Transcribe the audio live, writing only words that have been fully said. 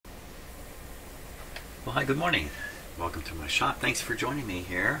Well, hi, good morning. Welcome to my shop. Thanks for joining me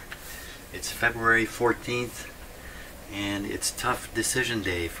here. It's February 14th, and it's tough decision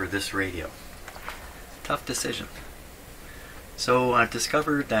day for this radio. Tough decision. So I've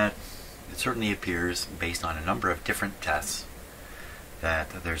discovered that it certainly appears, based on a number of different tests,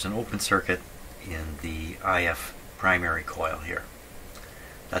 that there's an open circuit in the IF primary coil here.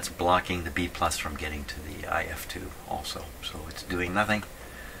 That's blocking the B plus from getting to the IF2 also. So it's doing nothing.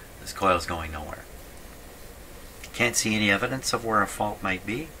 This coil is going nowhere. Can't see any evidence of where a fault might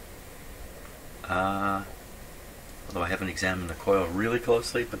be. Although I haven't examined the coil really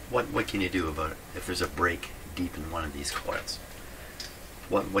closely, but what can you do about it if there's a break deep in one of these coils?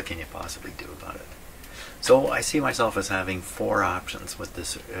 What can you possibly do about it? So I see myself as having four options with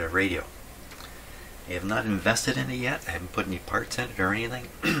this radio. I have not invested in it yet. I haven't put any parts in it or anything.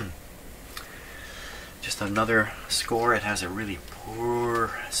 Just another score. It has a really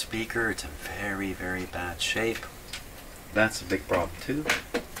poor speaker. It's in very, very bad shape. That's a big problem too.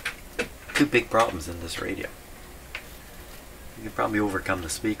 Two big problems in this radio. You can probably overcome the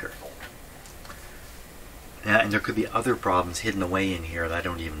speaker. Yeah, and there could be other problems hidden away in here that I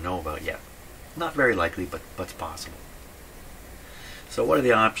don't even know about yet. Not very likely, but it's possible. So what are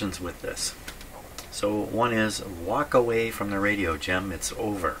the options with this? So one is walk away from the radio, Jim. It's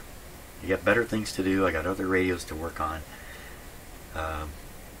over. You got better things to do. I got other radios to work on.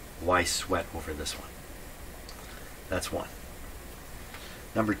 Why sweat over this one? That's one.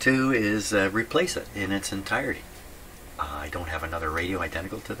 Number two is replace it in its entirety. I don't have another radio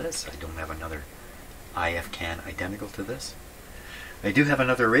identical to this. I don't have another IF can identical to this. I do have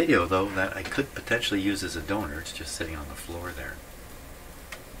another radio, though, that I could potentially use as a donor. It's just sitting on the floor there.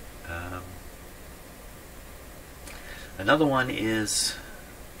 Another one is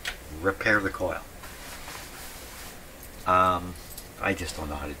repair the coil. I just don't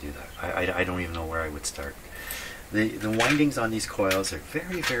know how to do that. I don't even know where I would start. The windings on these coils are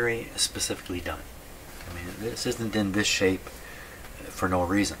very, very specifically done. I mean, this isn't in this shape for no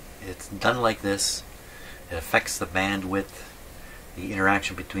reason. It's done like this. It affects the bandwidth, the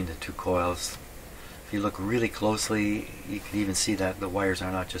interaction between the two coils. If you look really closely, you can even see that the wires are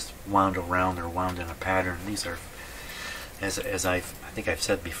not just wound around, they're wound in a pattern. These are, as I think I've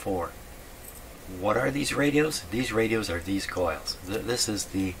said before, what are these radios? These radios are these coils. This is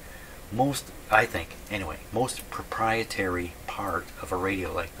the most, I think, anyway, most proprietary part of a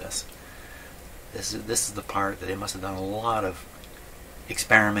radio like this. This is the part that they must have done a lot of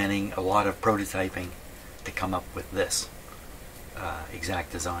experimenting, a lot of prototyping to come up with this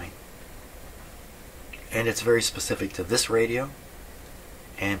exact design. And it's very specific to this radio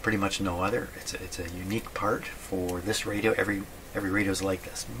and pretty much no other. It's a unique part for this radio. Every radio is like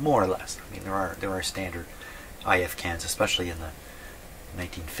this, more or less. I mean, there are standard IF cans, especially in the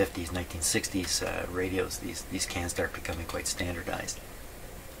 1950s, 1960s radios. These cans start becoming quite standardized,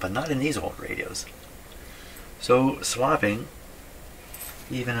 but not in these old radios. So swapping,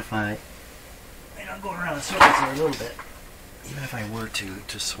 even if I'm going around in circles here a little bit. Even if I were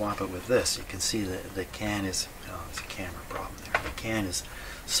to swap it with this, you can see that the can is, oh, there's a camera problem there. The can is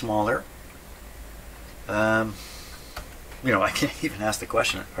smaller. You know, I can't even ask the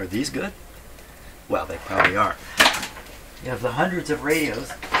question, are these good? Well, they probably are. You have the hundreds of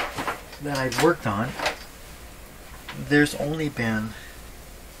radios that I've worked on. There's only been,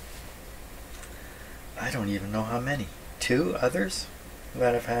 I don't even know how many, two others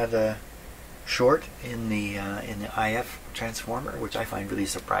that have had a short in the IF transformer, which I find really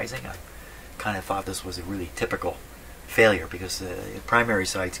surprising. I kind of thought this was a really typical failure because the primary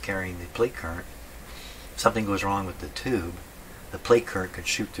side's carrying the plate current. If something goes wrong with the tube, the plate current could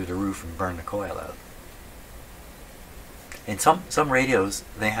shoot through the roof and burn the coil out. In some radios,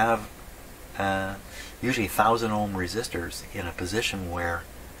 they have usually 1,000 ohm resistors in a position where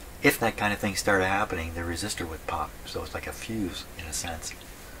if that kind of thing started happening, the resistor would pop. So it's like a fuse in a sense.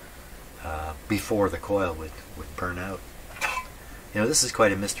 Before the coil would burn out. You know, this is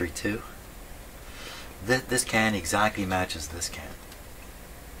quite a mystery too. This can exactly matches this can.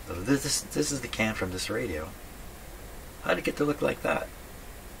 So this is the can from this radio. How did it get to look like that?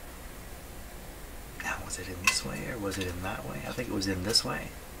 Now, was it in this way or was it in that way? I think it was in this way.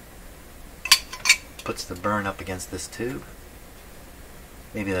 Puts the burn up against this tube.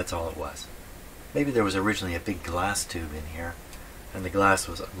 Maybe that's all it was. Maybe there was originally a big glass tube in here, and the glass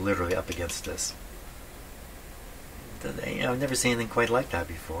was literally up against this. You know, I've never seen anything quite like that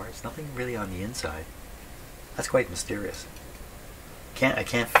before. It's nothing really on the inside. That's quite mysterious. I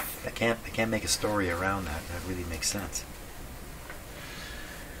can't make a story around that. That really makes sense.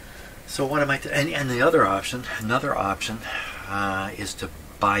 So what am I? And another option is to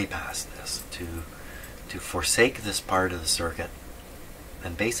bypass this, to to forsake this part of the circuit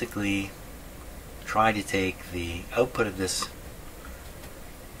and basically try to take the output of this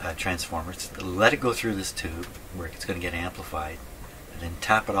transformer, let it go through this tube where it's going to get amplified, and then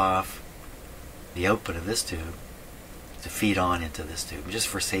tap it off the output of this tube to feed on into this tube. Just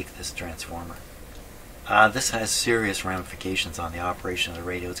forsake this transformer. This has serious ramifications on the operation of the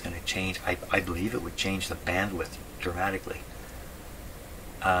radio. It's going to change, I believe it would change the bandwidth dramatically.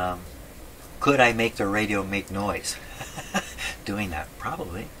 Could I make the radio make noise doing that?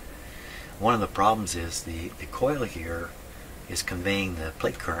 Probably. One of the problems is the coil here is conveying the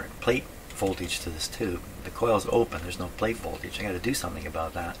plate current, plate voltage to this tube. The coil is open, there's no plate voltage. I got to do something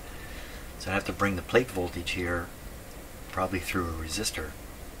about that. So I have to bring the plate voltage here, probably through a resistor.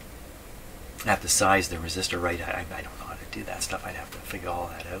 I have to size the resistor right. I don't know how to do that stuff. I'd have to figure all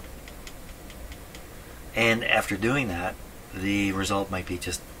that out. And after doing that, the result might be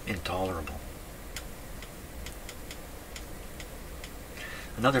just intolerable.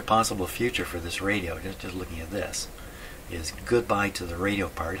 Another possible future for this radio, just looking at this, is goodbye to the radio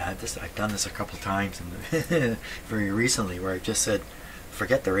part. I've done this a couple times, and very recently, where I've just said,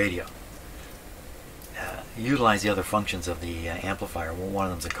 forget the radio. Utilize the other functions of the amplifier. Well, one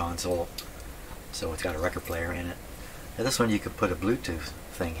of them's a console, so it's got a record player in it. Now this one you could put a Bluetooth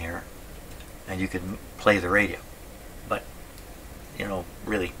thing here, and you could play the radio. But, you know,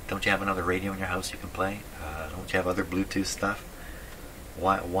 really, don't you have another radio in your house you can play? Don't you have other Bluetooth stuff?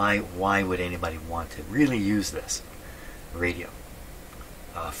 Why would anybody want to really use this radio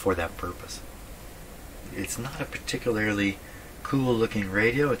for that purpose? It's not a particularly cool looking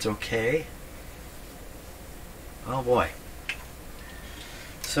radio. It's okay. Oh boy.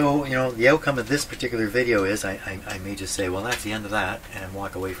 So, you know, the outcome of this particular video is I may just say, well, that's the end of that, and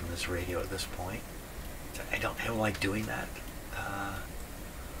walk away from this radio at this point. I don't like doing that.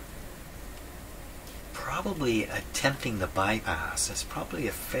 Probably attempting the bypass is probably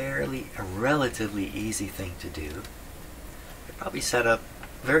a relatively easy thing to do. I'd probably set up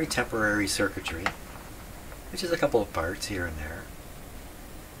very temporary circuitry, which is a couple of parts here and there,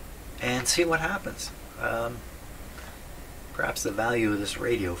 and see what happens. Perhaps the value of this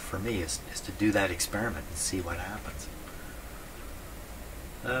radio for me is to do that experiment and see what happens.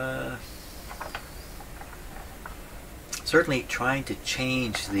 Certainly trying to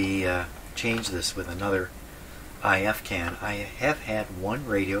change this with another IF can. I have had one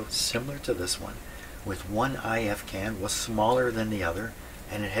radio similar to this one, with one IF can, was smaller than the other,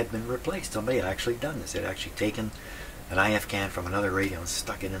 and it had been replaced. Somebody had actually done this. They had actually taken an IF can from another radio and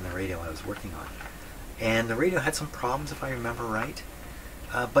stuck it in the radio I was working on. And the radio had some problems, if I remember right,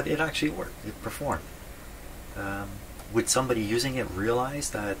 but it actually worked. It performed. Would somebody using it realize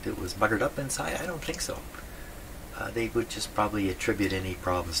that it was buggered up inside? I don't think so. They would just probably attribute any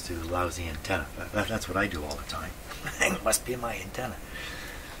problems to lousy antenna. That's what I do all the time. It must be my antenna.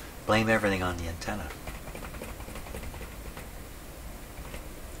 Blame everything on the antenna.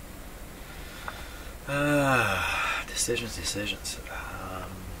 Decisions.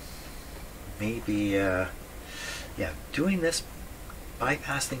 Maybe, yeah, doing this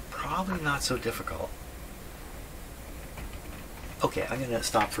bypass thing, probably not so difficult. Okay, I'm going to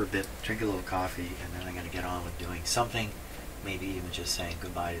stop for a bit, drink a little coffee, and then I'm going to get on with doing something, maybe even just saying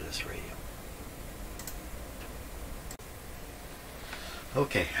goodbye to this radio.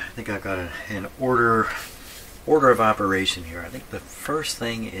 Okay, I think I've got an order of operation here. I think the first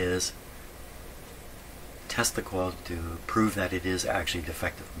thing is test the coil to prove that it is actually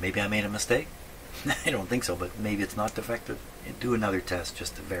defective. Maybe I made a mistake. I don't think so, but maybe it's not defective. Do another test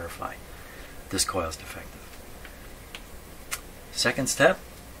just to verify this coil is defective. Second step,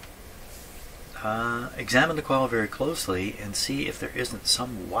 examine the coil very closely and see if there isn't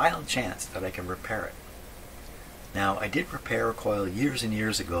some wild chance that I can repair it. Now, I did repair a coil years and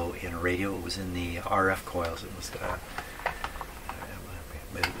years ago in a radio. It was in the RF coils. It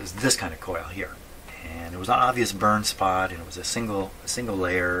was this kind of coil here, and it was an obvious burn spot, and it was a single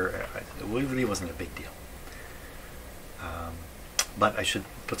layer. It really wasn't a big deal, but I should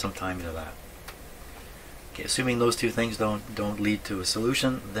put some time into that. Okay, assuming those two things don't lead to a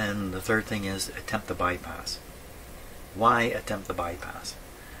solution, then the third thing is attempt the bypass. Why attempt the bypass?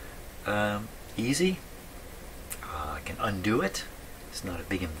 Easy. I can undo it. It's not a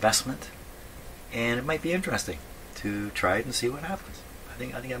big investment, and it might be interesting to try it and see what happens. I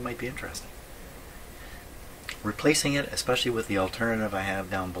think that might be interesting. Replacing it, especially with the alternative I have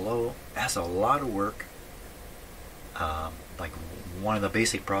down below, that's a lot of work. Like one of the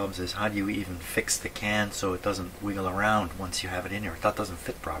basic problems is how do you even fix the can so it doesn't wiggle around once you have it in here. If that doesn't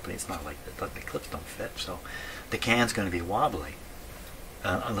fit properly, it's not like the clips don't fit, so the can's going to be wobbly.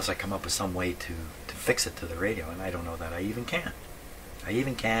 unless I come up with some way to fix it to the radio, and I don't know that I even can. I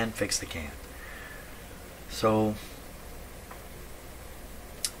even can fix the can. So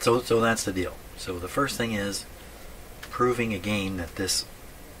that's the deal. So the first thing is proving again that this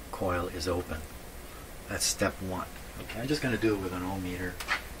coil is open. That's step one. Okay, I'm just going to do it with an ohm meter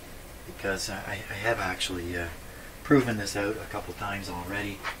because I have actually proven this out a couple times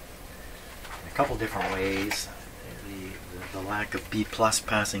already in a couple different ways. The lack of B plus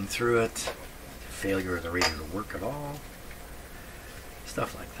passing through it, failure of the radio to work at all,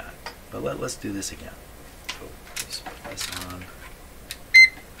 stuff like that. But let's do this again. So just put this on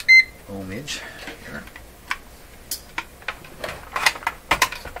ohmage here.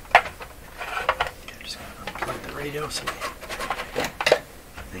 Okay, I'm just going to unplug the radio so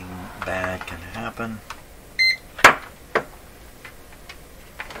nothing bad can happen.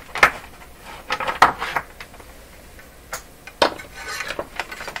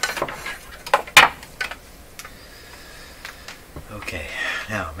 Okay,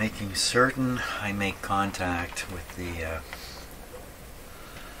 now making certain I make contact with the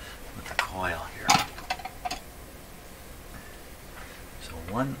coil here. So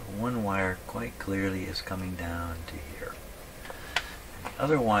one wire quite clearly is coming down to here. And the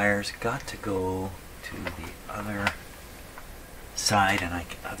other wire's got to go to the other side, and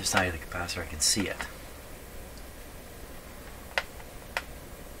other side of the capacitor. I can see it.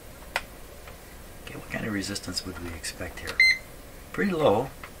 Okay, what kind of resistance would we expect here? Pretty low,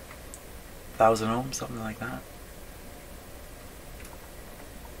 1,000 ohms, something like that.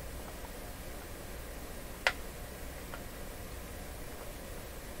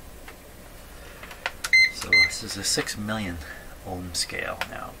 So this is a 6 million ohm scale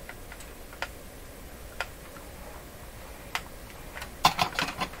now.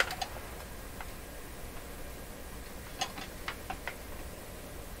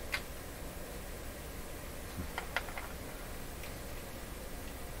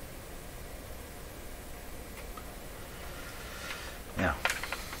 Now,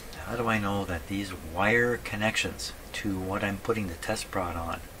 how do I know that these wire connections to what I'm putting the test prod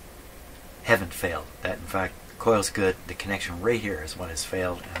on haven't failed? That in fact the coil's good, the connection right here is what has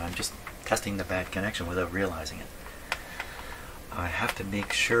failed, and I'm just testing the bad connection without realizing it. I have to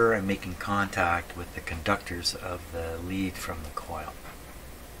make sure I'm making contact with the conductors of the lead from the coil.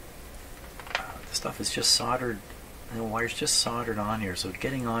 The stuff is just soldered, the wire's just soldered on here, so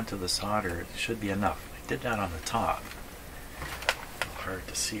getting onto the solder should be enough. I did that on the top. Hard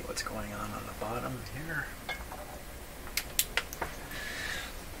to see what's going on the bottom here.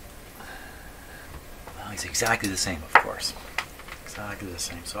 Well, it's exactly the same, of course. Exactly the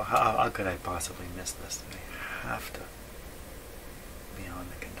same. So how could I possibly miss this? I have to be on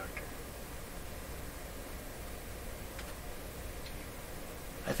the conductor.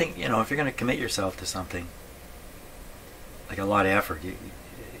 I think, you know, if you're going to commit yourself to something, like a lot of effort,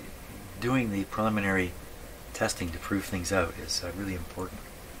 doing the preliminary testing to prove things out is really important.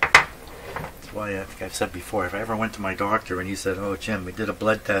 That's why I think I've said before, if I ever went to my doctor and he said, "Oh Jim, we did a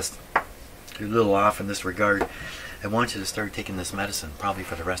blood test, you're a little off in this regard, I want you to start taking this medicine probably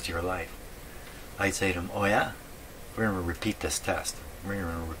for the rest of your life," I'd say to him, "Oh yeah? We're going to repeat this test. We're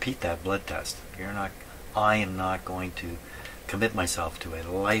going to repeat that blood test. I am not going to commit myself to a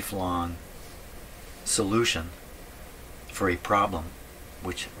lifelong solution for a problem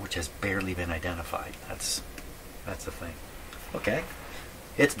which has barely been identified." That's the thing. Okay,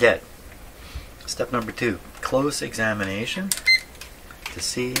 it's dead. Step number 2, close examination to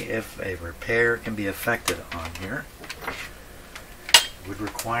see if a repair can be effected on here. It would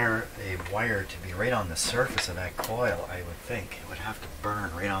require a wire to be right on the surface of that coil, I would think. It would have to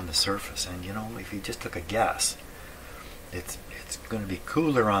burn right on the surface, and you know, if you just took a guess, it's going to be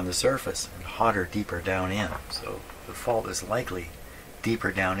cooler on the surface and hotter deeper down in. So the fault is likely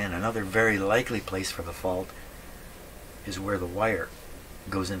deeper down in. Another very likely place for the fault is where the wire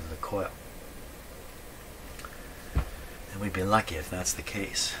goes into the coil. And we'd be lucky if that's the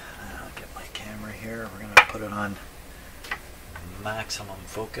case. I'll get my camera here. We're going to put it on maximum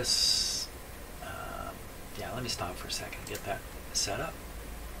focus. Yeah, let me stop for a second, get that set up.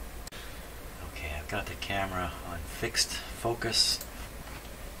 Okay, I've got the camera on fixed focus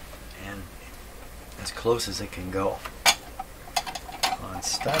and as close as it can go on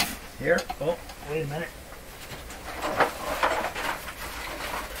stuff here. Oh, wait a minute.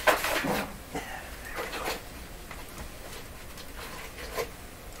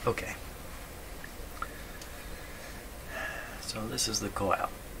 Okay, so this is the coil.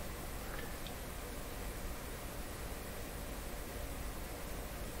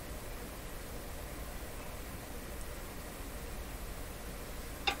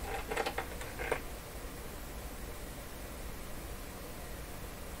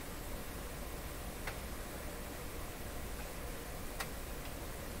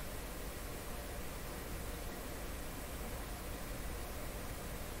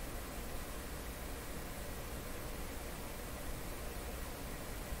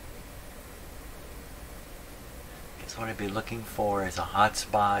 So what I'd be looking for is a hot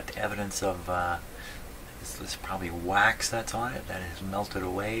spot, evidence of this is probably wax that's on it that has melted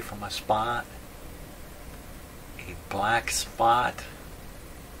away from a spot. A black spot.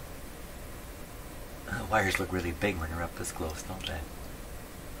 The wires look really big when you're up this close, don't they?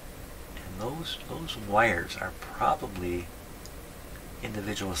 And those wires are probably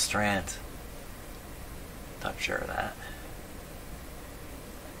individual strands. Not sure of that.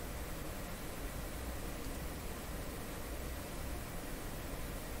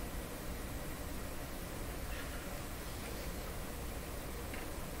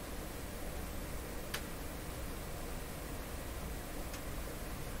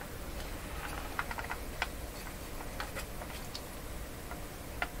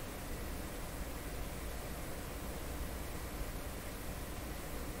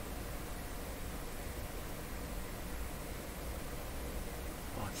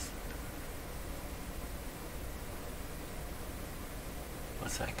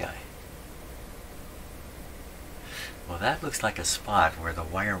 What's that guy? Well, that looks like a spot where the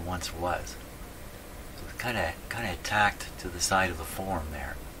wire once was. So it's kind of tacked to the side of the form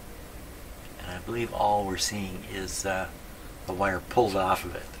there. And I believe all we're seeing is the wire pulled off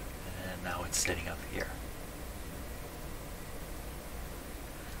of it, and now it's sitting up here.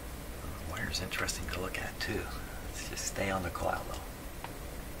 The wire's interesting to look at too. Let's just stay on the coil though.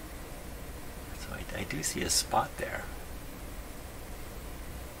 So I do see a spot there.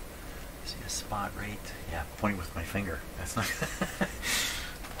 See a spot right, yeah, pointing with my finger. That's not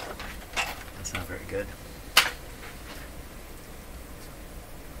that's not very good.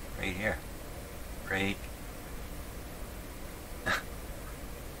 Right here. Right.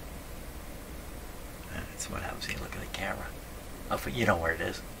 That's what happens when you look at the camera. Oh, but you know where it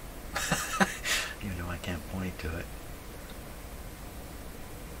is. Even though I can't point to it.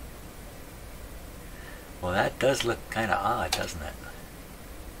 Well, that does look kind of odd, doesn't it?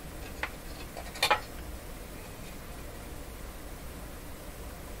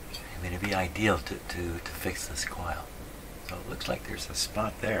 I mean, it'd be ideal to fix this coil. So it looks like there's a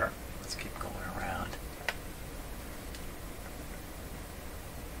spot there. Let's keep going around.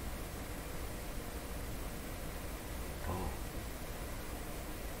 Oh.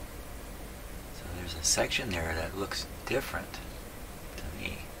 So there's a section there that looks different to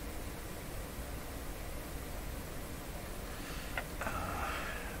me.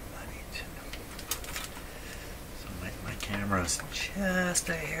 My camera's just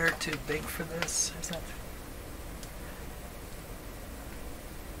a hair too big for this, isn't it?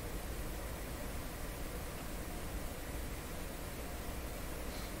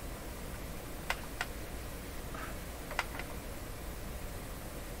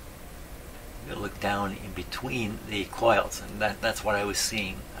 I'm going to look down in between the coils, and that's what I was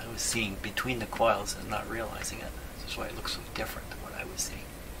seeing. I was seeing between the coils and not realizing it. That's why it looks so different than what I was seeing.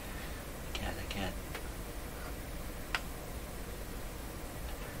 I can't.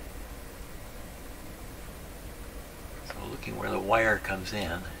 Looking where the wire comes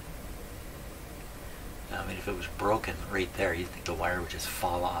in. I mean, if it was broken right there, you'd think the wire would just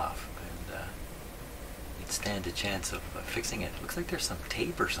fall off, and you'd stand a chance of fixing it. It looks like there's some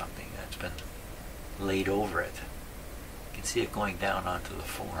tape or something that's been laid over it. You can see it going down onto the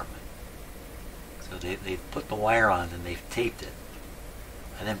form. So they've put the wire on and they've taped it,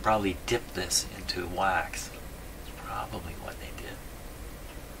 and then probably dipped this into wax. That's probably what they did.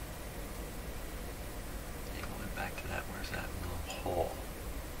 Back to that, where's that little hole?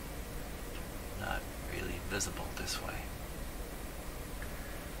 Not really visible this way.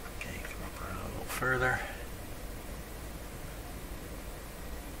 Okay, come up around a little further.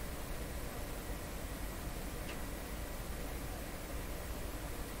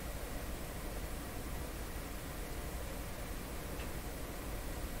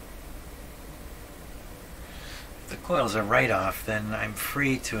 If the coils are right off, then I'm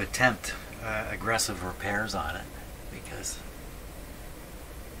free to attempt aggressive repairs on it, because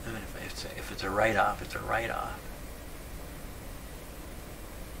I mean, if it's a write-off, it's a write-off.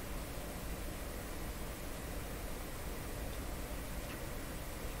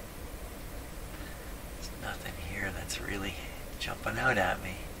 There's nothing here that's really jumping out at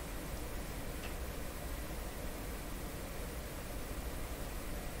me.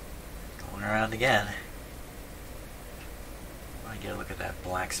 Going around again. I get a look at that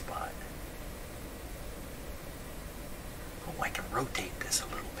black spot. Oh, I can rotate this a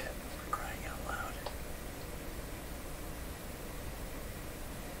little bit, for crying out loud.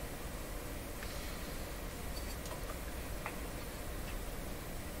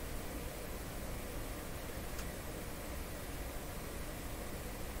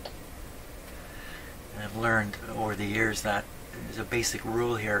 And I've learned over the years that there's a basic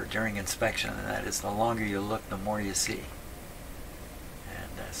rule here during inspection, and that is the longer you look, the more you see.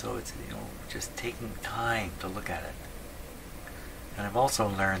 And so it's, you know, just taking time to look at it. And I've also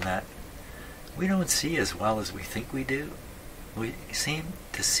learned that we don't see as well as we think we do. We seem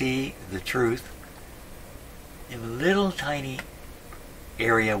to see the truth in a little tiny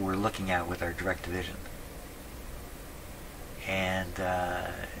area we're looking at with our direct vision. And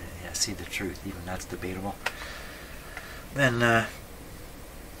yeah, see the truth, even that's debatable. Then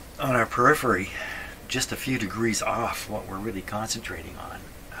on our periphery, just a few degrees off what we're really concentrating on.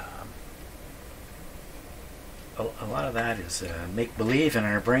 A lot of that is make-believe in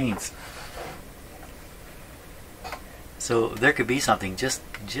our brains. So there could be something just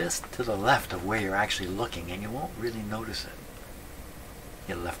to the left of where you're actually looking, and you won't really notice it.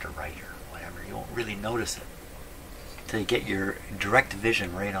 You left or right or whatever, you won't really notice it until you get your direct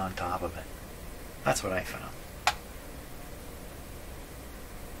vision right on top of it. That's what I found.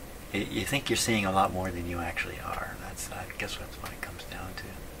 You think you're seeing a lot more than you actually are. I guess that's what it comes down to.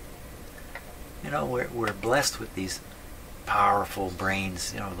 You know, we're blessed with these powerful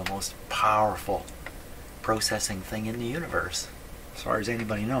brains, you know, the most powerful processing thing in the universe, as far as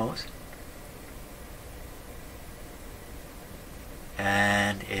anybody knows.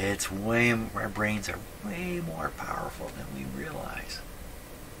 And our brains are way more powerful than we realize.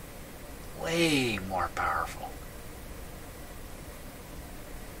 Way more powerful.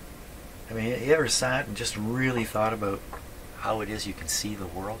 I mean, you ever sat and just really thought about how it is you can see the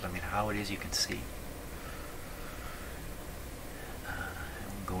world? I mean, how it is you can see. I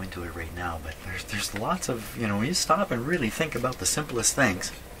won't go into it right now, but there's lots of, you know, when you stop and really think about the simplest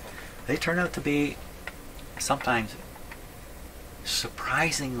things, they turn out to be sometimes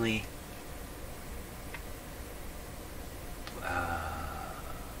surprisingly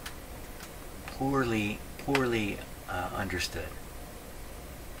poorly understood.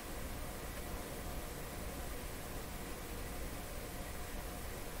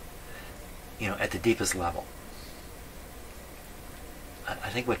 You know, at the deepest level. I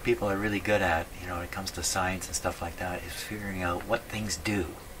think what people are really good at, you know, when it comes to science and stuff like that, is figuring out what things do,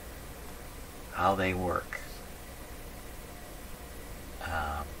 how they work,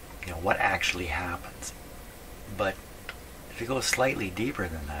 you know, what actually happens. But if you go slightly deeper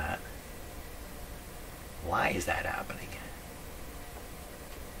than that, why is that happening?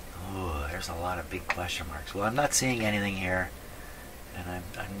 Oh, there's a lot of big question marks. Well, I'm not seeing anything here, and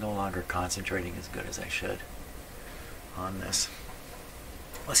I'm no longer concentrating as good as I should on this.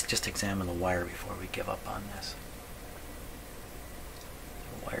 Let's just examine the wire before we give up on this.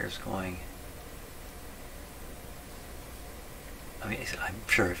 The wire's going... I mean, I'm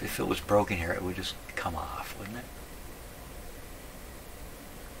sure if it was broken here, it would just come off, wouldn't it?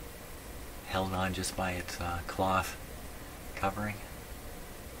 Held on just by its cloth covering.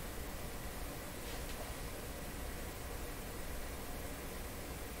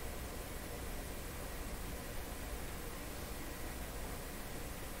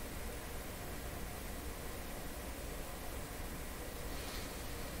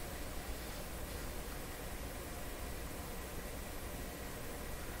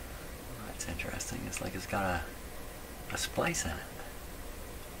 That's interesting. It's like it's got a splice in it.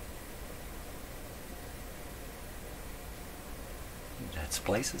 That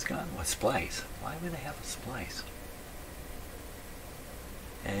splice is gone? What splice? Why would they have a splice?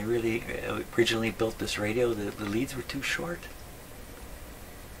 And they really originally built this radio, the leads were too short.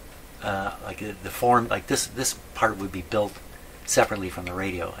 Like the form, like this part would be built separately from the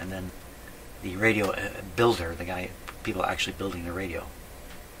radio, and then the radio builder, the guy, people actually building the radio,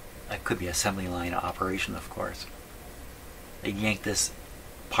 that could be assembly line operation, of course. They yank this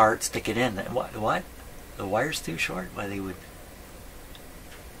part, stick it in. What? The wire's too short? Why, they would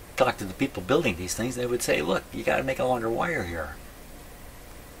talk to the people building these things. They would say, look, you got to make a longer wire here.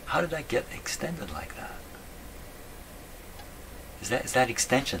 How did that get extended like that? Is that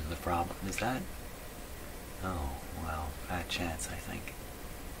extension the problem? Is that? Oh, well, fat chance, I think,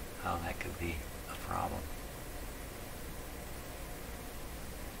 how that could be a problem.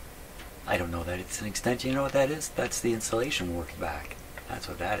 I don't know that it's an extension. You know what that is? That's the insulation worked back. That's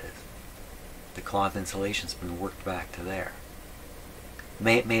what that is. The cloth insulation's been worked back to there.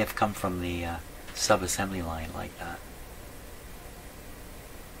 It may have come from the sub-assembly line like that.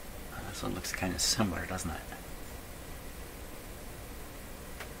 This one looks kind of similar, doesn't it?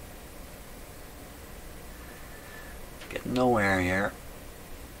 Getting nowhere here.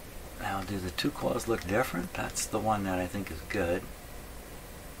 Now, do the two coils look different? That's the one that I think is good.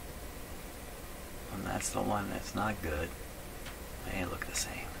 And that's the one that's not good. They look the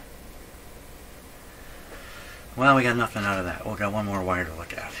same. Well, we got nothing out of that. We got one more wire to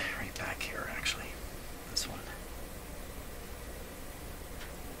look at. Right back here, actually. This one.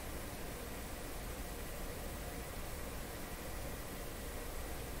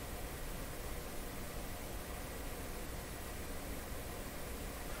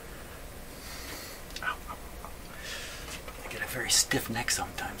 Ow, ow, ow. I get a very stiff neck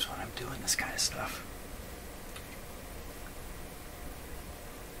sometimes when I'm doing this kind of stuff.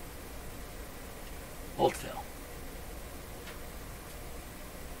 Old fill.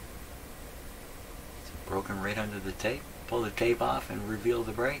 Broken right under the tape. Pull the tape off and reveal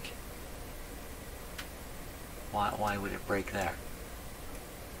the break. Why would it break there?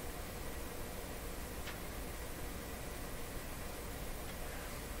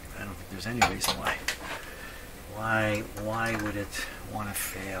 I don't think there's any reason why. Why would it want to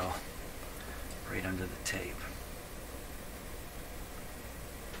fail right under the tape?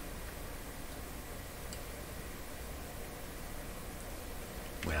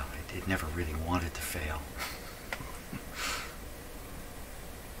 Well, it never really wanted to fail.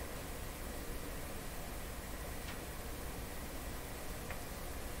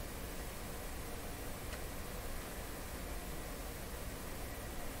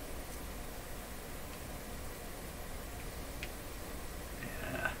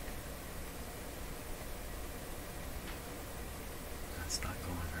 Yeah. That's not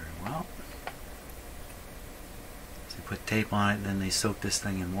going very well. Put tape on it and then they soak this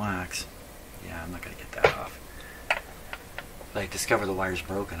thing in wax. Yeah, I'm not going to get that off. If I discover the wire's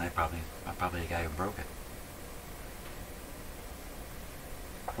broken, I'm probably the guy who broke it.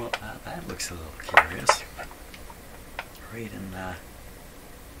 Well, that looks a little curious. Right in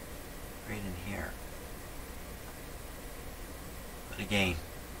here. But again,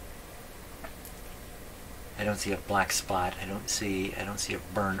 I don't see a black spot. I don't see a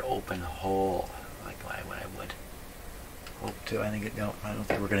burned open hole like I would hope to. I don't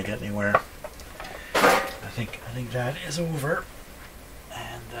think we're going to get anywhere. I think that is over.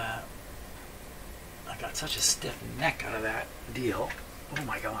 And I got such a stiff neck out of that deal. Oh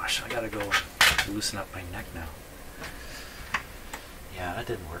my gosh, I got to go loosen up my neck now. Yeah, that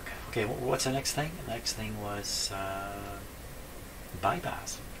didn't work. Okay, what's the next thing? The next thing was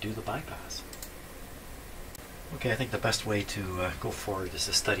bypass. Do the bypass. Okay, I think the best way to go forward is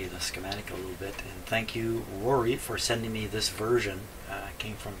to study the schematic a little bit. And thank you, Rory, for sending me this version. It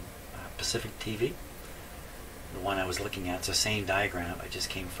came from Pacific TV. The one I was looking at, it's the same diagram. It just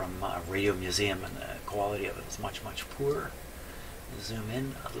came from a radio museum, and the quality of it is much, much poorer. Zoom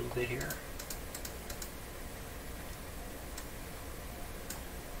in a little bit here.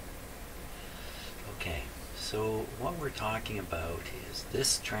 Okay, so what we're talking about is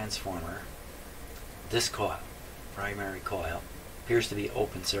this transformer, this coil, primary coil, appears to be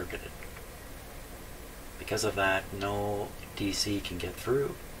open circuited. Because of that, no DC can get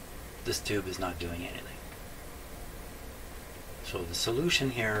through. This tube is not doing anything. So the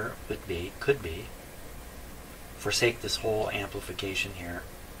solution here could be forsake this whole amplification here,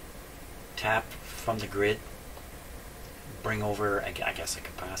 tap from the grid, bring over, I guess, a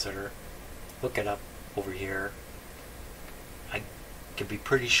capacitor, hook it up over here. I could be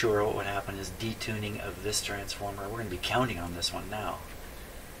pretty sure what would happen is detuning of this transformer. We're going to be counting on this one now.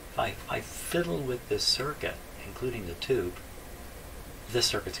 If I fiddle with this circuit, including the tube, this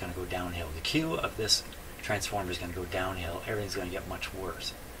circuit's going to go downhill. The Q of this transformer is going to go downhill. Everything's going to get much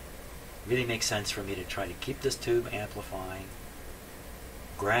worse. It really makes sense for me to try to keep this tube amplifying,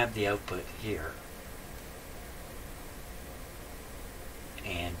 grab the output here,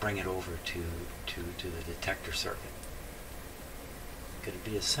 and bring it over to the detector circuit. Could it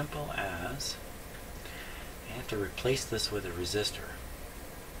be as simple as I have to replace this with a resistor.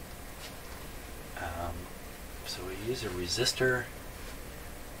 So we use a resistor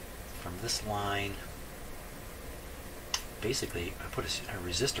from this line. Basically, I put a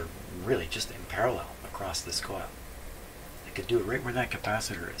resistor really just in parallel across this coil. I could do it right where that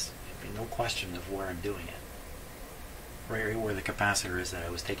capacitor is. There'd be no question of where I'm doing it. Right where the capacitor is that I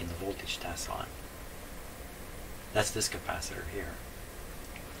was taking the voltage test on. That's this capacitor here.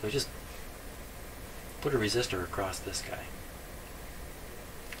 So just put a resistor across this guy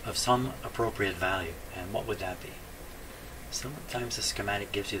of some appropriate value. And what would that be? Sometimes the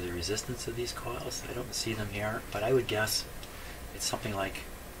schematic gives you the resistance of these coils. I don't see them here, but I would guess it's something like,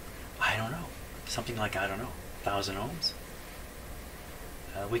 I don't know, 1,000 ohms.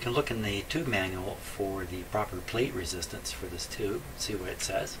 We can look in the tube manual for the proper plate resistance for this tube, see what it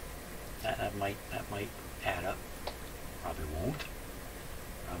says. That might add up. Probably won't.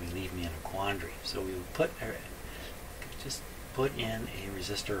 Probably leave me in a quandary. So we would just put in a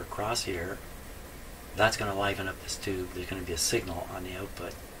resistor across here That's going to liven up this tube. There's going to be a signal on the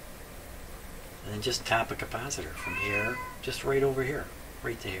output. And then just tap a capacitor from here, just right over here,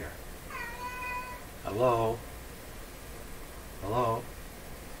 right to here. Hello? Hello?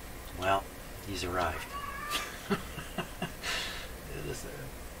 Well, he's arrived.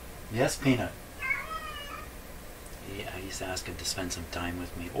 Yes, Peanut. Yeah, I used to ask him to spend some time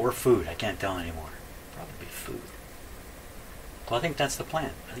with me. Or food. I can't tell anymore. Probably food. Well, I think that's the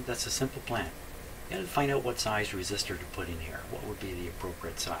plan. I think that's a simple plan. You got to find out what size resistor to put in here. What would be the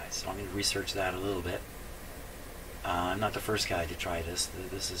appropriate size? So I'm going to research that a little bit. I'm not the first guy to try this.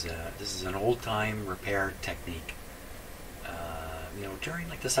 This is an old-time repair technique. You know, during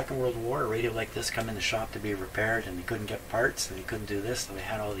like the Second World War, a radio like this come in the shop to be repaired, and they couldn't get parts, and they couldn't do this, so they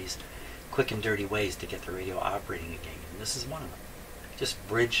had all these quick and dirty ways to get the radio operating again. And this is one of them. Just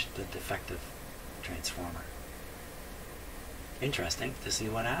bridge the defective transformer. Interesting to see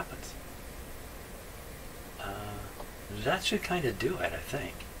what happens. That should kind of do it, I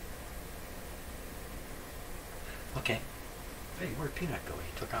think. Okay. Hey, where'd Peanut go?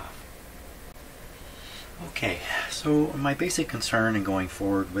 He took off. Okay, so my basic concern in going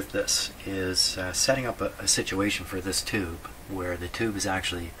forward with this is setting up a situation for this tube where the tube is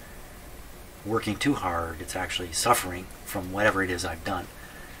actually working too hard. It's actually suffering from whatever it is I've done.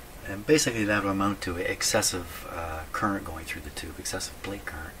 And basically that will amount to excessive current going through the tube, excessive plate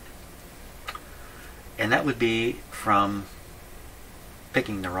current. And that would be from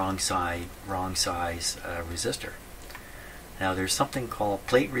picking the wrong size resistor. Now there's something called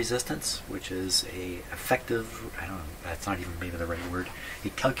plate resistance, which is a effective, I don't know, that's not even maybe the right word, a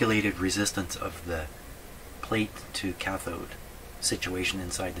calculated resistance of the plate to cathode situation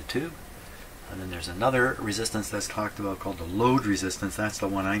inside the tube. And then there's another resistance that's talked about called the load resistance. That's the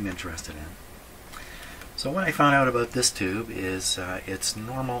one I'm interested in. So what I found out about this tube is its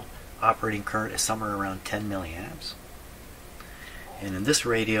normal operating current is somewhere around 10 milliamps. And in this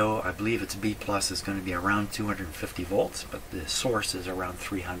radio, I believe its B plus is going to be around 250 volts, but the source is around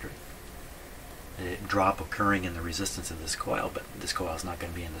 300. A drop occurring in the resistance of this coil, but this coil is not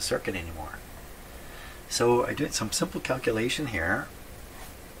going to be in the circuit anymore. So I did some simple calculation here.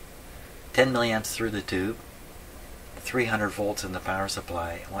 10 milliamps through the tube, 300 volts in the power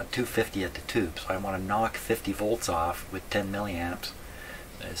supply. I want 250 at the tube, so I want to knock 50 volts off with 10 milliamps.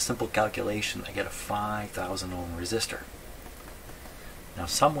 A simple calculation, I get a 5,000 ohm resistor. Now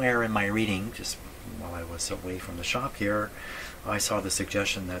somewhere in my reading, just while I was away from the shop here, I saw the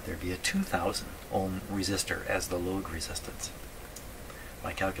suggestion that there be a 2,000 ohm resistor as the load resistance.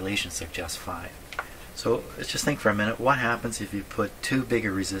 My calculation suggests 5. So let's just think for a minute, what happens if you put too big a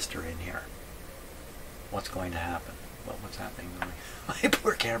resistor in here? What's going to happen? Well, what's happening? My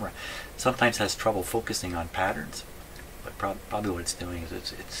poor camera sometimes has trouble focusing on patterns, but probably what it's doing is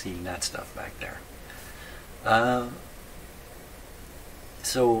it's seeing that stuff back there. I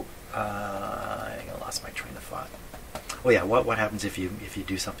lost my train of thought. Oh yeah, what happens if you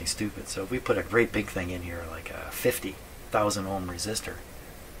do something stupid? So if we put a great big thing in here, like a 50,000 ohm resistor,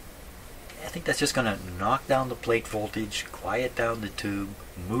 I think that's just going to knock down the plate voltage, quiet down the tube,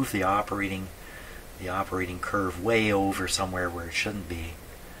 move the operating curve way over somewhere where it shouldn't be,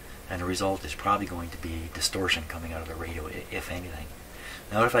 and the result is probably going to be distortion coming out of the radio, if anything.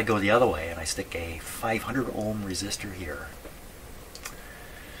 Now if I go the other way and I stick a 500 ohm resistor here,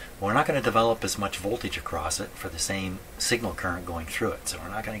 we're not going to develop as much voltage across it for the same signal current going through it, so we're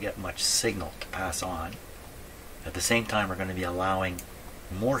not going to get much signal to pass on. At the same time, we're going to be allowing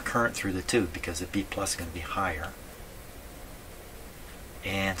more current through the tube because the B plus is going to be higher.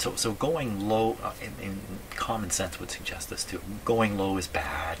 And so going low, in common sense would suggest this too. Going low is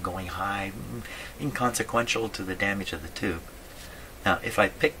bad, going high, inconsequential to the damage of the tube. Now, if I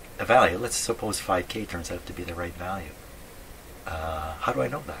pick a value, let's suppose 5K turns out to be the right value. How do I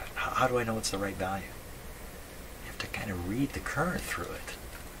know that? How do I know it's the right value? You have to kind of read the current through it.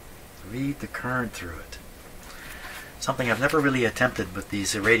 Read the current through it. Something I've never really attempted with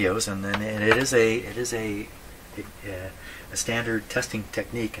these radios, and then it is a standard testing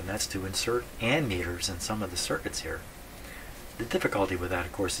technique, and that's to insert ammeters in some of the circuits here. The difficulty with that,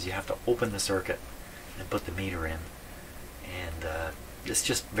 of course, is you have to open the circuit and put the meter in, and it's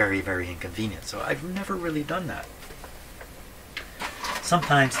just very, very inconvenient. So I've never really done that.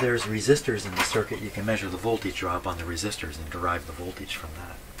 Sometimes there's resistors in the circuit. You can measure the voltage drop on the resistors and derive the voltage from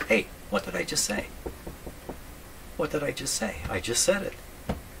that. Hey, what did I just say? What did I just say? I just said it.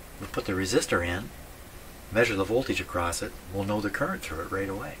 We put the resistor in, measure the voltage across it, we'll know the current through it right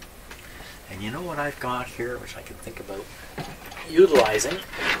away. And you know what I've got here, which I can think about utilizing?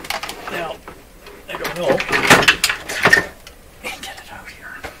 Now, I don't know. Let me get it out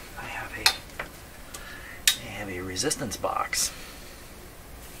here. I have resistance box.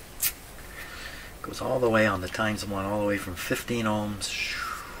 Goes all the way on the times one, all the way from 15 ohms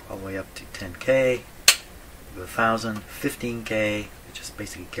all the way up to 10K, 1000, 15K. It just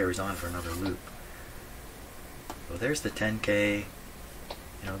basically carries on for another loop. So there's the 10K,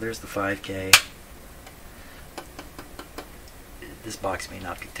 there's the 5K. This box may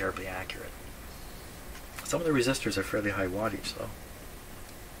not be terribly accurate. Some of the resistors are fairly high wattage though.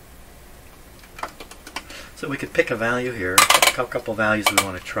 So we could pick a value here, a couple values we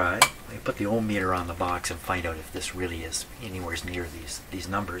want to try. We put the ohm meter on the box and find out if this really is anywhere near these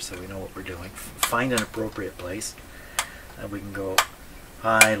numbers, so we know what we're doing. Find an appropriate place. We can go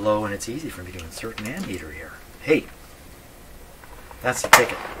high, low, and it's easy for me to insert an ammeter here. Hey, that's the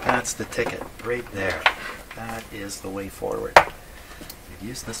ticket. That's the ticket right there. That is the way forward. We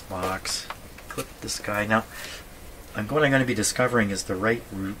use this box, clip this guy. Now, what I'm going to be discovering is the right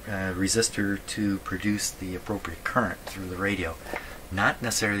resistor to produce the appropriate current through the radio, not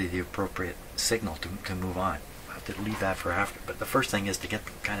necessarily the appropriate signal to move on. I'll have to leave that for after. But the first thing is to get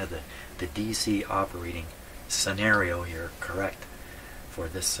kind of the DC operating scenario here correct for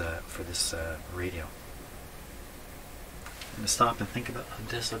this radio. I'm going to stop and think about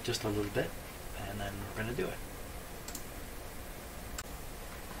this just a little bit, and then we're going to do it.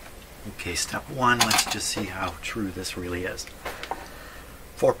 Okay, step one, let's just see how true this really is.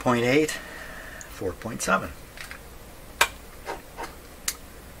 4.8, 4.7.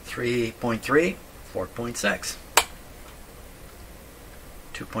 3.3, 4.6.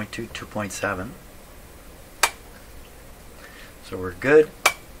 2.2, 2.7. So we're good.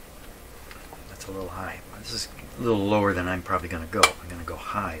 That's a little high. This is a little lower than I'm probably going to go. I'm going to go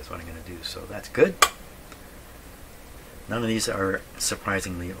high is what I'm going to do. So that's good. None of these are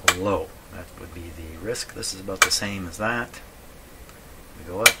surprisingly low. That would be the risk. This is about the same as that. We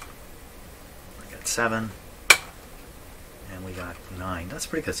go up. We got 7. And we got 9. That's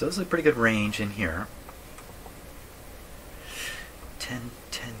pretty good. So this is a pretty good range in here.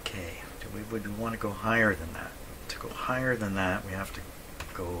 10K. Would we want to go higher than that? To go higher than that, we have to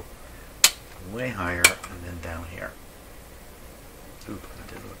go way higher and then down here. Oop,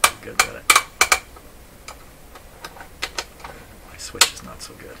 I did look pretty good with it. Switch is not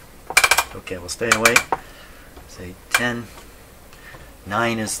so good. Okay, we'll stay away. Say 10.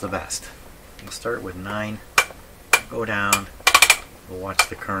 9 is the best. We'll start with 9. Go down. We'll watch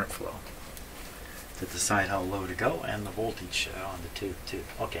the current flow to decide how low to go and the voltage on the tube too.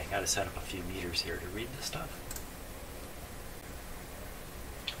 Okay, got to set up a few meters here to read this stuff.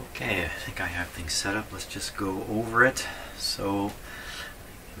 Okay, I think I have things set up. Let's just go over it. So,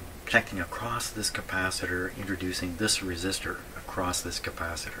 connecting across this capacitor, introducing this resistor across this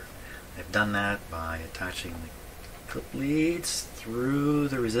capacitor. I've done that by attaching the clip leads through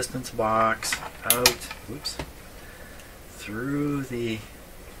the resistance box, out, through the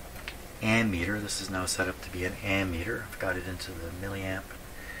ammeter. This is now set up to be an ammeter. I've got it into the milliamp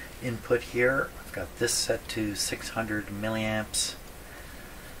input here. I've got this set to 600 milliamps.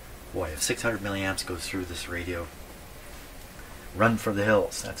 Boy, if 600 milliamps goes through this radio, run for the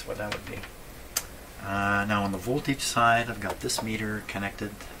hills. That's what that would be. Now on the voltage side, I've got this meter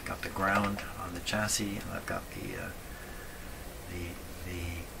connected. I've got the ground on the chassis, and I've got the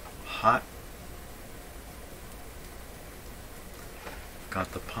hot.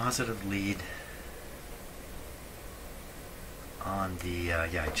 Got the positive lead on the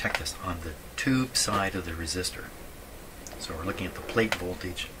I checked this on the tube side of the resistor. So we're looking at the plate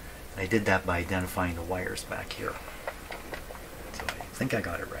voltage. I did that by identifying the wires back here. So I think I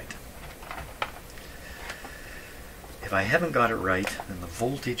got it right. If I haven't got it right, then the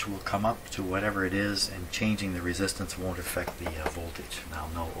voltage will come up to whatever it is, and changing the resistance won't affect the voltage. And I'll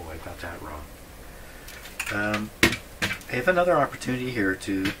know, oh, I got that wrong. I have another opportunity here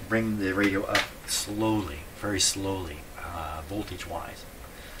to bring the radio up slowly, very slowly, voltage-wise,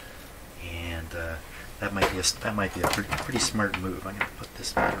 and that might be a pretty smart move. I'm going to put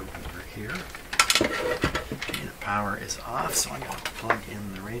this meter over here. Okay, the power is off, so I'm going to plug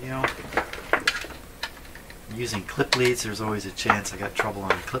in the radio. Using clip leads, there's always a chance I got trouble on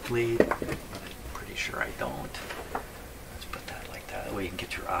the clip lead, but I'm pretty sure I don't. Let's put that like that. That way you can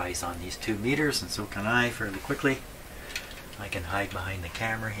get your eyes on these 2 meters, and so can I fairly quickly. I can hide behind the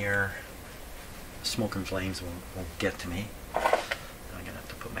camera here. Smoke and flames won't get to me. I'm going to have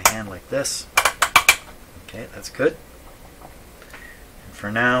to put my hand like this. Okay, that's good. And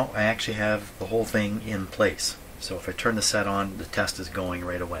for now, I actually have the whole thing in place. So if I turn the set on, the test is going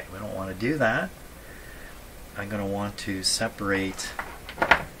right away. We don't want to do that. I'm going to want to separate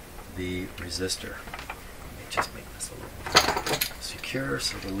the resistor. Let me just make this a little secure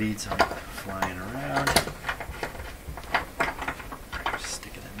so the leads aren't flying around.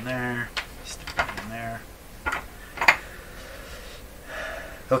 in there, stick that in there.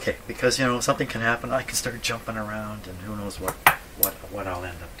 Okay, because you know something can happen. I can start jumping around, and who knows what I'll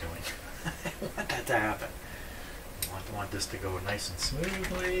end up doing. I don't want that to happen. I want this to go nice and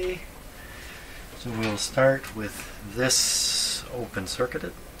smoothly. So we'll start with this open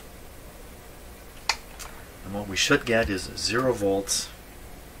circuited. And what we should get is 0 volts,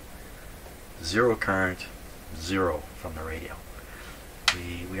 0 current, 0 from the radio.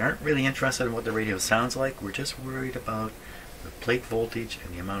 We aren't really interested in what the radio sounds like. We're just worried about the plate voltage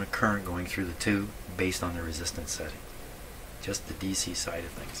and the amount of current going through the tube based on the resistance setting. Just the DC side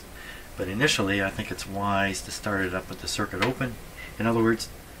of things. But initially, I think it's wise to start it up with the circuit open. In other words,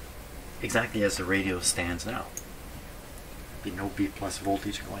 exactly as the radio stands now. Be no B plus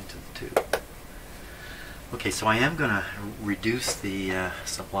voltage going to the tube. Okay, so I am going to reduce the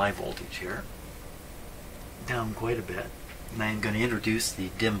supply voltage here down quite a bit. And I'm going to introduce the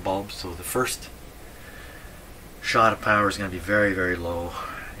dim bulb, so the first shot of power is going to be very, very low,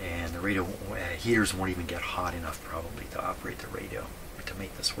 and the radio heaters won't even get hot enough probably to operate the radio or to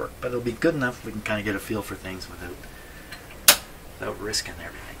make this work. But it'll be good enough we can kind of get a feel for things without risking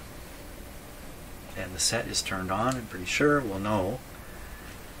everything. And the set is turned on, I'm pretty sure. We'll know.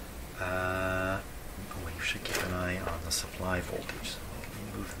 You should keep an eye on the supply voltage. So let me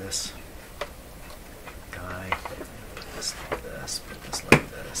move this guy. Put this like this. Put this like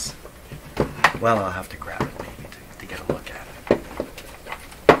this. Well, I'll have to grab it maybe to get a look at it.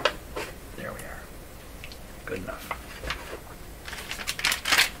 There we are. Good enough.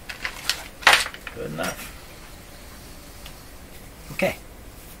 Good enough. Okay.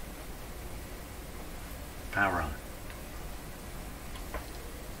 Power on.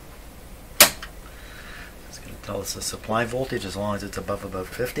 It's going to tell us the supply voltage as long as it's above about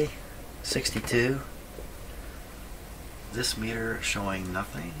 50. 62. This meter showing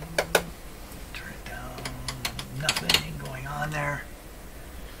nothing. Turn it down. Nothing going on there.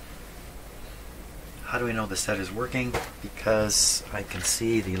 How do we know the set is working? Because I can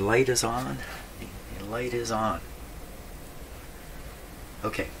see the light is on. The light is on.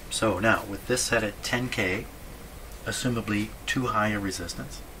 Okay, so now with this set at 10K, assumably too high a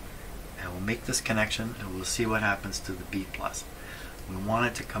resistance, and we'll make this connection and we'll see what happens to the B+. We want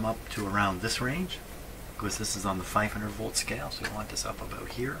it to come up to around this range because this is on the 500 volt scale, so we want this up about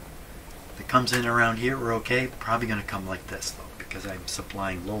here. If it comes in around here, we're okay. Probably going to come like this though, because I'm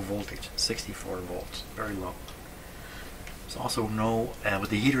supplying low voltage, 64 volts, very low. There's also no,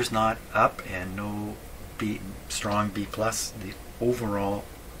 with the heaters not up and no strong B+, the overall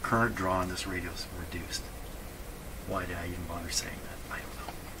current draw on this radio is reduced. Why did I even bother saying that? I don't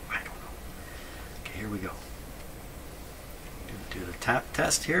know. Okay, here we go. Do the tap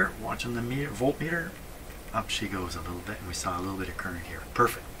test here, watching the voltmeter. Up she goes a little bit, and we saw a little bit of current here.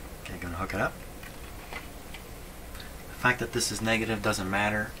 Perfect. Okay, going to hook it up. The fact that this is negative doesn't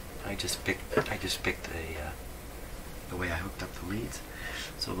matter. I just picked the way I hooked up the leads.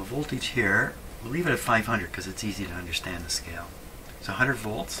 So the voltage here, we'll leave it at 500 because it's easy to understand the scale. It's 100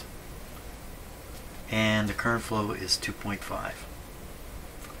 volts, and the current flow is 2.5.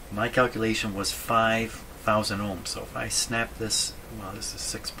 My calculation was 5,000 ohms. So if I snap this, well, this is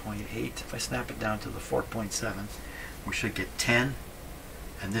 6.8. If I snap it down to the 4.7, we should get 10,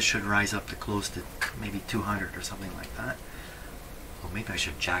 and this should rise up to close to maybe 200 or something like that. Well, maybe I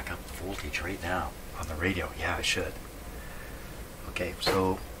should jack up the voltage right now on the radio. Yeah, I should. Okay,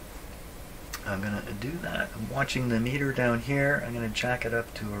 so I'm going to do that. I'm watching the meter down here. I'm going to jack it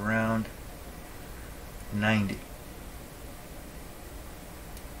up to around 90.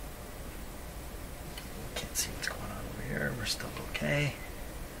 Can't see what's going on over here. We're still okay.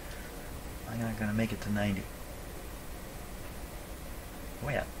 I'm not going to make it to 90. Oh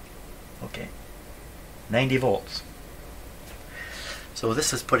yeah. Okay. 90 volts. So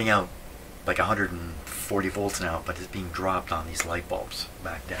this is putting out like 140 volts now, but it's being dropped on these light bulbs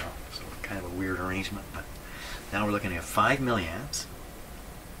back down. So kind of a weird arrangement, but now we're looking at 5 milliamps,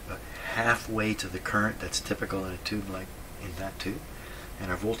 about halfway to the current that's typical in a tube like in that tube, and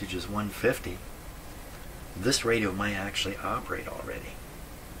our voltage is 150. This radio might actually operate already.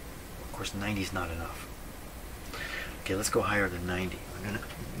 Of course, 90 is not enough. Okay, let's go higher than 90. We're going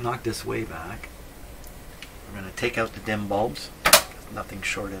to knock this way back. We're going to take out the dim bulbs. Nothing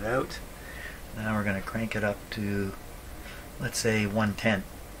shorted out. Now we're going to crank it up to, let's say, 110.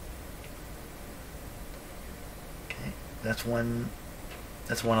 Okay, that's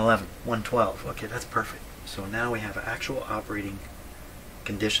 111, 112. Okay, that's perfect. So now we have actual operating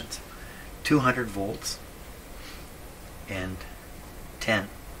conditions. 200 volts and 10.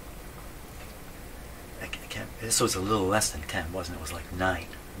 This was a little less than 10, wasn't it? It was like 9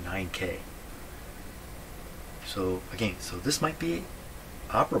 9K. So again, so this might be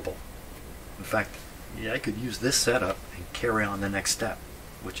operable. In fact, yeah, I could use this setup and carry on the next step,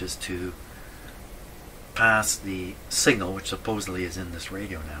 which is to pass the signal, which supposedly is in this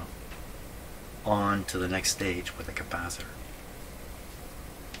radio now, on to the next stage with a capacitor.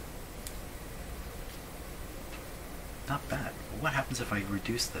 Not bad. What happens if I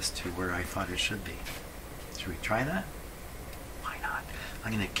reduce this to where I thought it should be? Should we try that? Why not?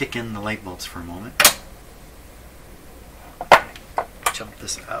 I'm going to kick in the light bulbs for a moment. Okay. Jump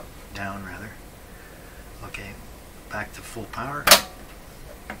this up, down rather. Okay, back to full power.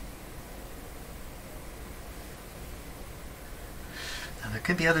 Now there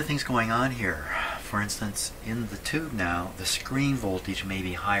could be other things going on here. For instance, in the tube now, the screen voltage may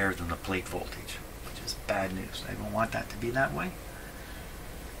be higher than the plate voltage, which is bad news. I don't want that to be that way.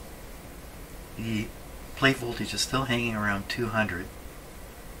 The plate voltage is still hanging around 200,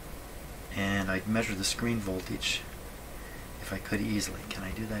 and I'd measure the screen voltage if I could easily. Can I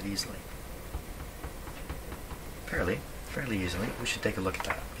do that easily? Fairly easily. We should take a look at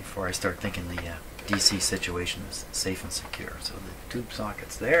that before I start thinking the DC situation is safe and secure. So the tube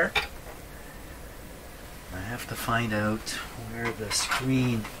socket's there. I have to find out where the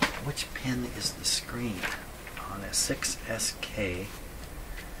screen, which pin is the screen on a 6SK7.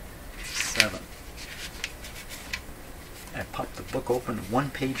 I popped the book open, one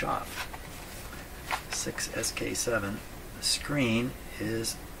page off. 6SK7. The screen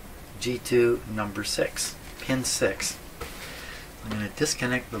is G2 number 6, pin 6. I'm going to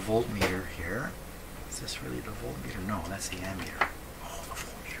disconnect the voltmeter here. Is this really the voltmeter? No, that's the ammeter. Oh, the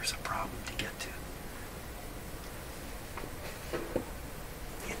voltmeter's a problem to get to.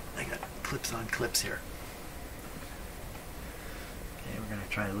 Yeah, I got clips on clips here. Okay, we're going to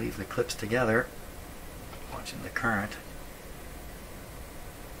try to leave the clips together. Watching the current.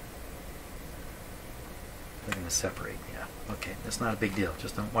 They're going to separate, yeah. Okay, that's not a big deal.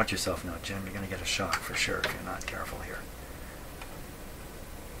 Just don't watch yourself now, Jim. You're going to get a shock for sure if you're not careful here.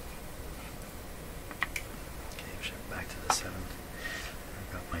 Okay, back to the 7.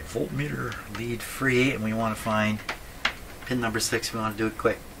 I've got my voltmeter lead free, and we want to find pin number 6. We want to do it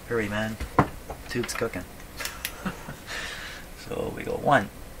quick. Hurry, man. Tube's cooking. So we go 1,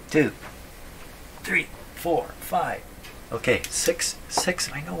 2, 3, 4, 5. Okay, 6.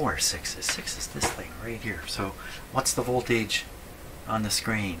 I know where 6 is. 6 is this thing right here. So what's the voltage on the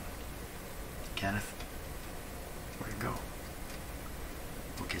screen? Kenneth? Where'd it go?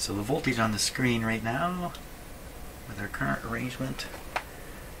 Okay, so the voltage on the screen right now, with our current arrangement,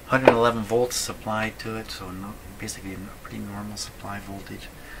 111 volts supplied to it, so basically a pretty normal supply voltage.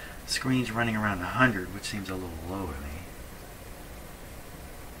 The screen's running around 100, which seems a little low to me.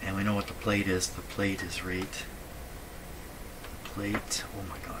 And we know what the plate is. The plate is right. The plate, oh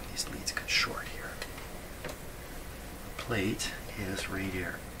my god, these leads could short here. The plate is right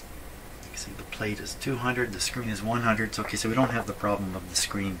here. You can see the plate is 200, the screen is 100. So, okay, so we don't have the problem of the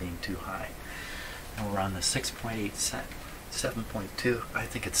screen being too high. And we're on the 6.8 set. 7.2. I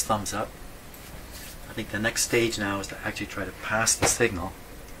think it's thumbs up. I think the next stage now is to actually try to pass the signal,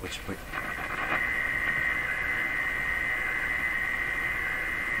 which would...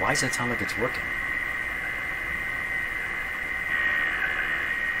 Why does it sound like it's working?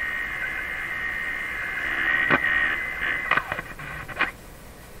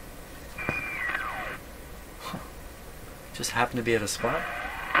 Huh. Just happened to be at a spot.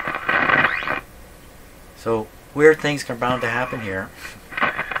 So weird things are bound to happen here.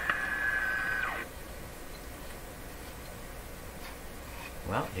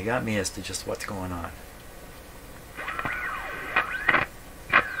 Well, you got me as to just what's going on.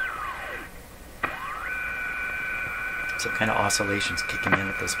 Some kind of oscillations kicking in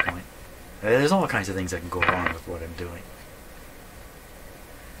at this point. There's all kinds of things that can go wrong with what I'm doing.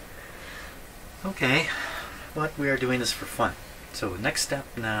 Okay, but we are doing this for fun. So the next step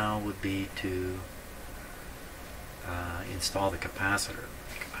now would be to install the capacitor.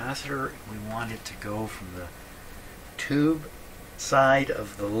 The capacitor, we want it to go from the tube side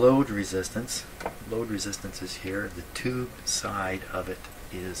of the load resistance. Load resistance is here. The tube side of it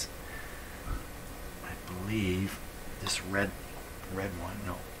is, I believe, this red one.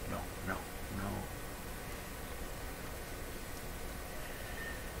 No.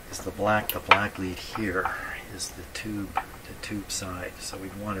 Is the black lead here is the tube side. So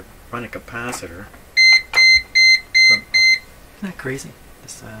we'd want to run a capacitor from, isn't that crazy?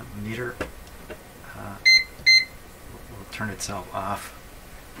 This meter will turn itself off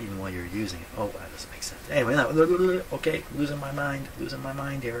even while you're using it. Oh, that doesn't make sense. Anyway, okay, losing my mind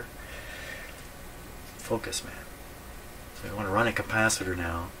here. Focus, man. So I want to run a capacitor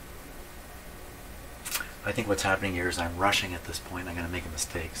now. I think what's happening here is I'm rushing at this point. I'm going to make a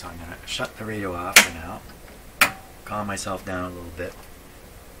mistake, so I'm going to shut the radio off for now, calm myself down a little bit,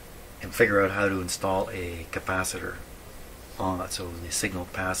 and figure out how to install a capacitor on it so the signal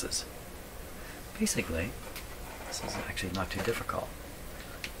passes. Basically, this is actually not too difficult.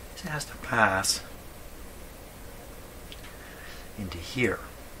 It has to pass into here,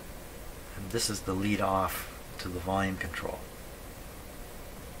 and this is the lead off to the volume control.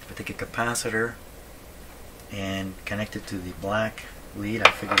 If I take a capacitor and connect it to the black lead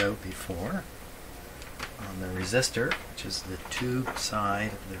I figured out before on the resistor, which is the tube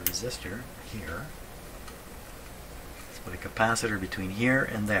side of the resistor here. Let's put a capacitor between here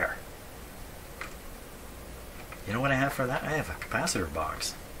and there. You know what I have for that? I have a capacitor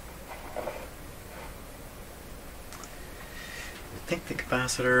box. I think the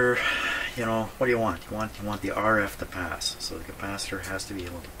capacitor, you know, what do you want? You want the RF to pass. So the capacitor has to be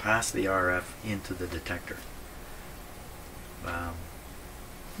able to pass the RF into the detector. I'll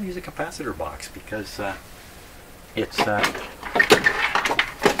use a capacitor box because it's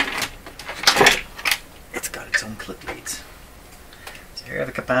got its own clip leads. So here I have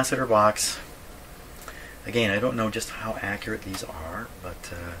a capacitor box. Again, I don't know just how accurate these are,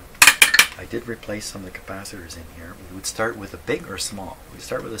 but I did replace some of the capacitors in here. We would start with a big or small. We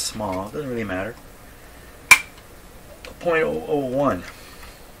start with a small, it doesn't really matter. 0.001.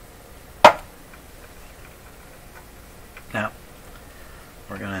 Now,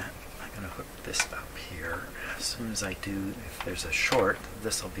 I'm gonna hook this up here. As soon as I do, if there's a short,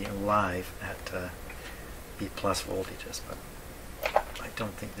 this will be live at B plus voltages, but I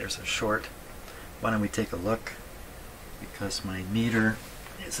don't think there's a short. Why don't we take a look, because my meter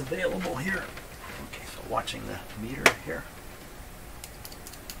is available here. Okay, so watching the meter here.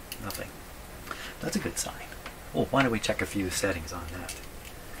 Nothing. That's a good sign. Well, why don't we check a few settings on that,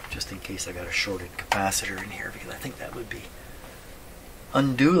 just in case I got a shorted capacitor in here, because I think that would be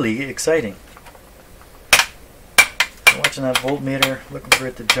unduly exciting. So watching that voltmeter, looking for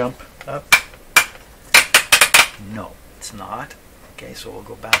it to jump up. No, it's not. Okay, so we'll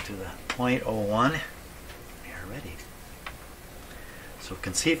go back to the 0.01. We are ready. So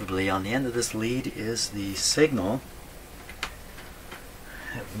conceivably, on the end of this lead is the signal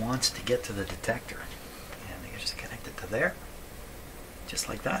that wants to get to the detector. And I can just connect it to there, just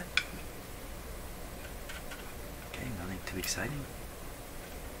like that. Okay, nothing too exciting.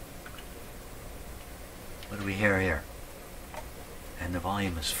 What do we hear here? And the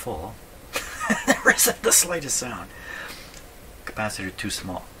volume is full. There isn't the slightest sound. Capacitor too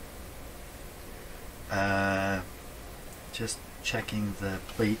small. Just checking the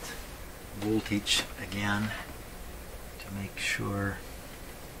plate voltage again to make sure.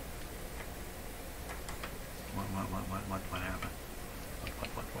 What happened?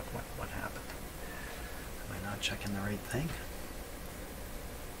 What happened? Am I not checking the right thing?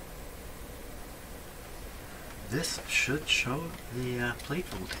 This should show the plate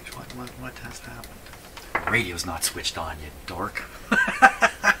voltage. What has happened? The radio's not switched on, you dork.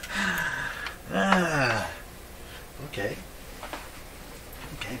 Okay.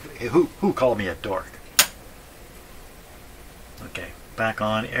 Okay. Who called me a dork? Okay. Back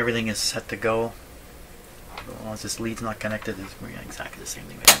on. Everything is set to go. As long as this lead's not connected, we're getting exactly the same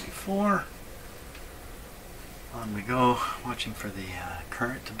thing we had before. On we go. Watching for the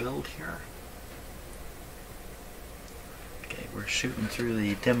current to build here. Okay, we're shooting through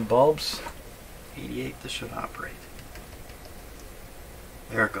the dim bulbs. 88, this should operate.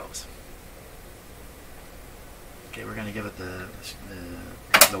 There it goes. Okay, we're going to give it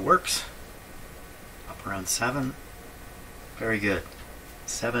the works. Up around 7. Very good.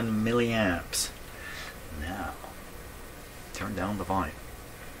 7 milliamps. Now, turn down the volume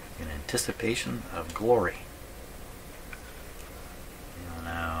in anticipation of glory. You'll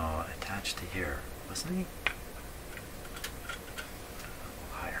now attach to here. Listening?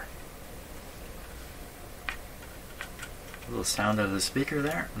 Higher. A little sound out of the speaker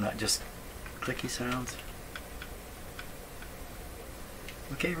there, not just clicky sounds.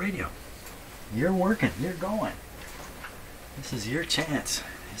 Okay, radio. You're working. You're going. This is your chance.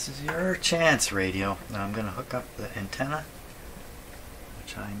 This is your chance, radio. Now I'm going to hook up the antenna,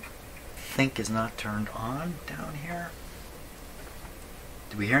 which I think is not turned on down here.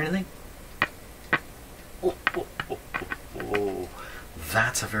 Do we hear anything? Oh, oh, oh, oh, oh.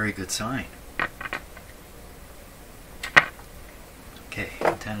 That's a very good sign. Okay,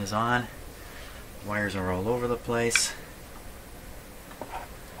 antenna's on. Wires are all over the place.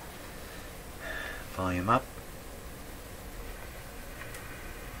 Volume up.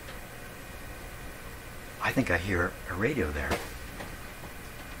 I think I hear a radio there.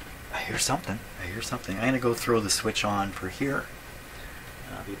 I hear something. I hear something. I'm going to go throw the switch on for here.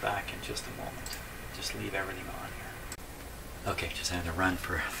 And I'll be back in just a moment. Just leave everything on here. Okay, just had to run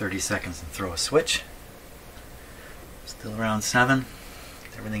for 30 seconds and throw a switch. Still around 7.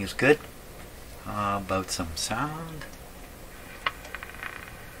 Everything is good. About some sound.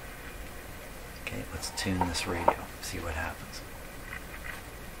 Okay, let's tune this radio. See what happens.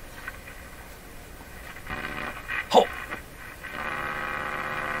 Oh!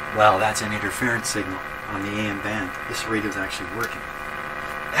 Well, that's an interference signal on the AM band. This radio is actually working.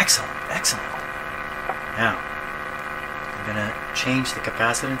 Excellent, excellent. Now, I'm going to change the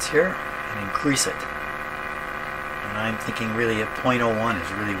capacitance here and increase it. And I'm thinking really at 0.01 is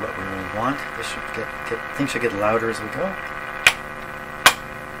really what we really want. This should things should get louder as we go.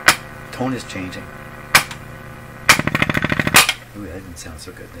 Tone is changing. Ooh, that didn't sound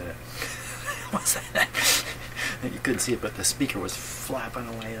so good, did it? What's that? You couldn't see it, but the speaker was flapping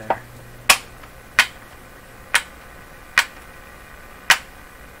away there.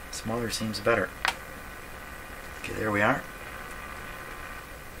 Smaller seems better. Okay, there we are.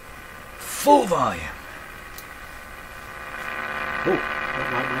 Full volume. Oh, what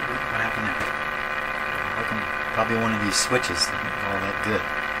happened there? How come probably one of these switches isn't all that good?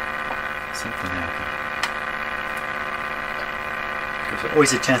 Something happened. There's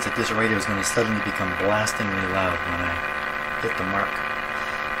always a chance that this radio is going to suddenly become blastingly loud when I hit the mark.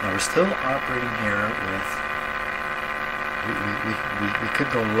 Now we're still operating here with... We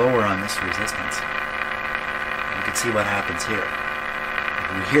could go lower on this resistance. You can see what happens here.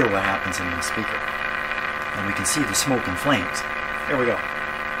 We hear what happens in the speaker. And we can see the smoke and flames. There we go.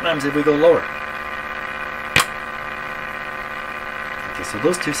 What happens if we go lower? Okay, so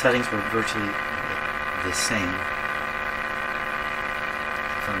those two settings were virtually the same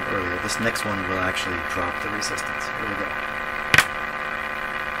from earlier. This next one will actually drop the resistance. Here we go.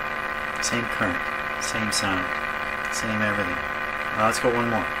 Same current, same sound, same everything. Now let's go one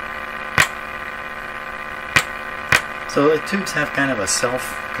more. So the tubes have kind of a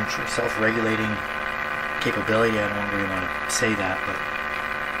self-regulating capability. I don't really want to say that, but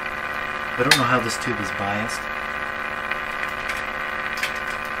I don't know how this tube is biased.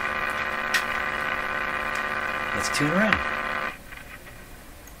 Let's tune around.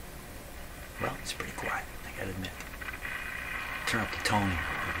 Well, it's pretty quiet, I gotta admit. Turn up the tone,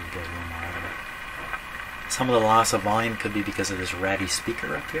 maybe get a little more out of it. Some of the loss of volume could be because of this ratty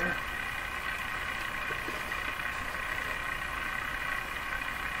speaker up here.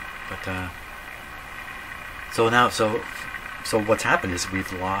 But so what's happened is have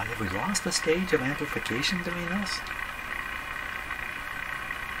we lost the stage of amplification doing this?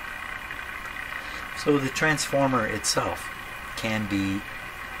 So the transformer itself can be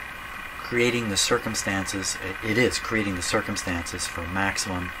creating the circumstances, it is creating the circumstances for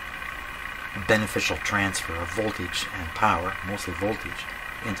maximum beneficial transfer of voltage and power, mostly voltage,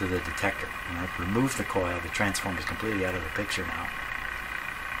 into the detector. When I remove the coil, the transformer is completely out of the picture now.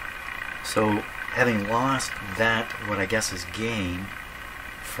 So having lost that, what I guess is gain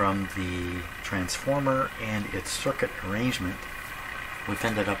from the transformer and its circuit arrangement, we've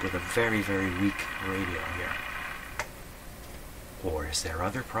ended up with a very, very weak radio here. Or is there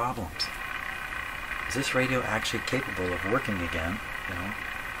other problems? Is this radio actually capable of working again? You know,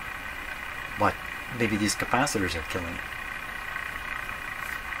 but maybe these capacitors are killing it.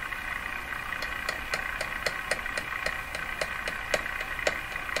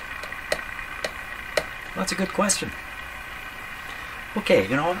 That's a good question. Okay,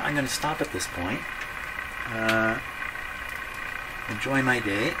 you know what? I'm going to stop at this point. Enjoy my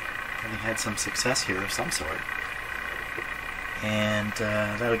day. Having had some success here of some sort. And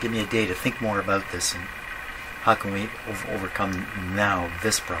that'll give me a day to think more about this and how can we overcome now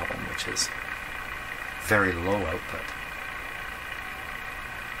this problem, which is very low output.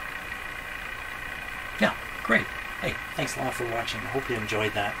 Yeah, great. Hey, thanks a lot for watching. I hope you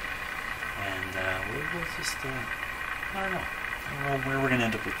enjoyed that. And we'll just, I don't know where we're going to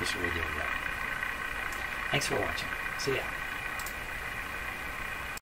end up with this radio yet. Thanks for watching. See ya.